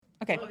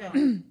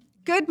Okay.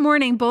 Good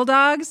morning,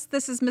 Bulldogs.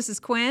 This is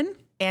Mrs. Quinn.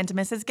 And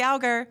Mrs.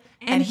 Gauger.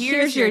 And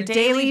here's your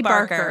Daily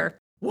Barker.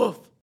 Woof.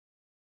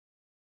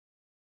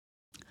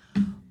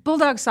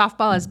 Bulldog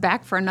softball is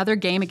back for another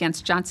game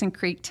against Johnson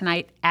Creek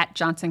tonight at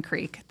Johnson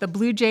Creek. The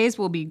Blue Jays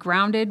will be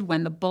grounded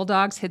when the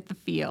Bulldogs hit the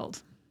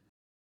field.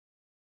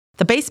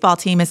 The baseball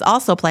team is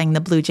also playing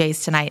the Blue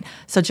Jays tonight,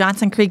 so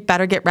Johnson Creek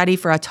better get ready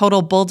for a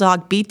total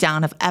Bulldog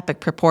beatdown of epic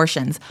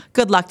proportions.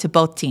 Good luck to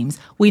both teams.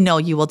 We know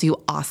you will do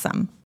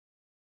awesome.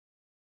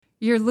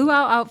 Your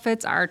luau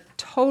outfits are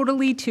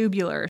totally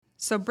tubular,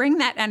 so bring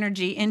that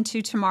energy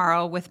into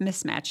tomorrow with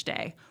Mismatch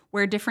Day.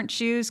 Wear different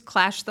shoes,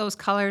 clash those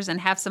colors,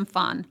 and have some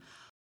fun.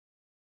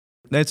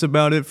 That's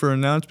about it for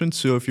announcements,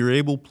 so if you're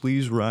able,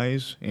 please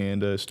rise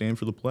and stand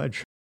for the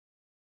pledge.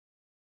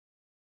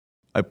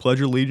 I pledge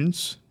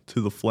allegiance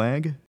to the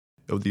flag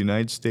of the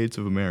United States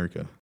of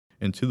America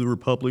and to the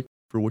republic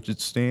for which it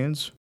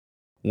stands,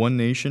 one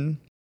nation,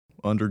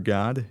 under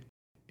God,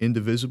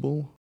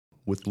 indivisible,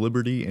 with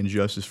liberty and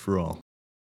justice for all.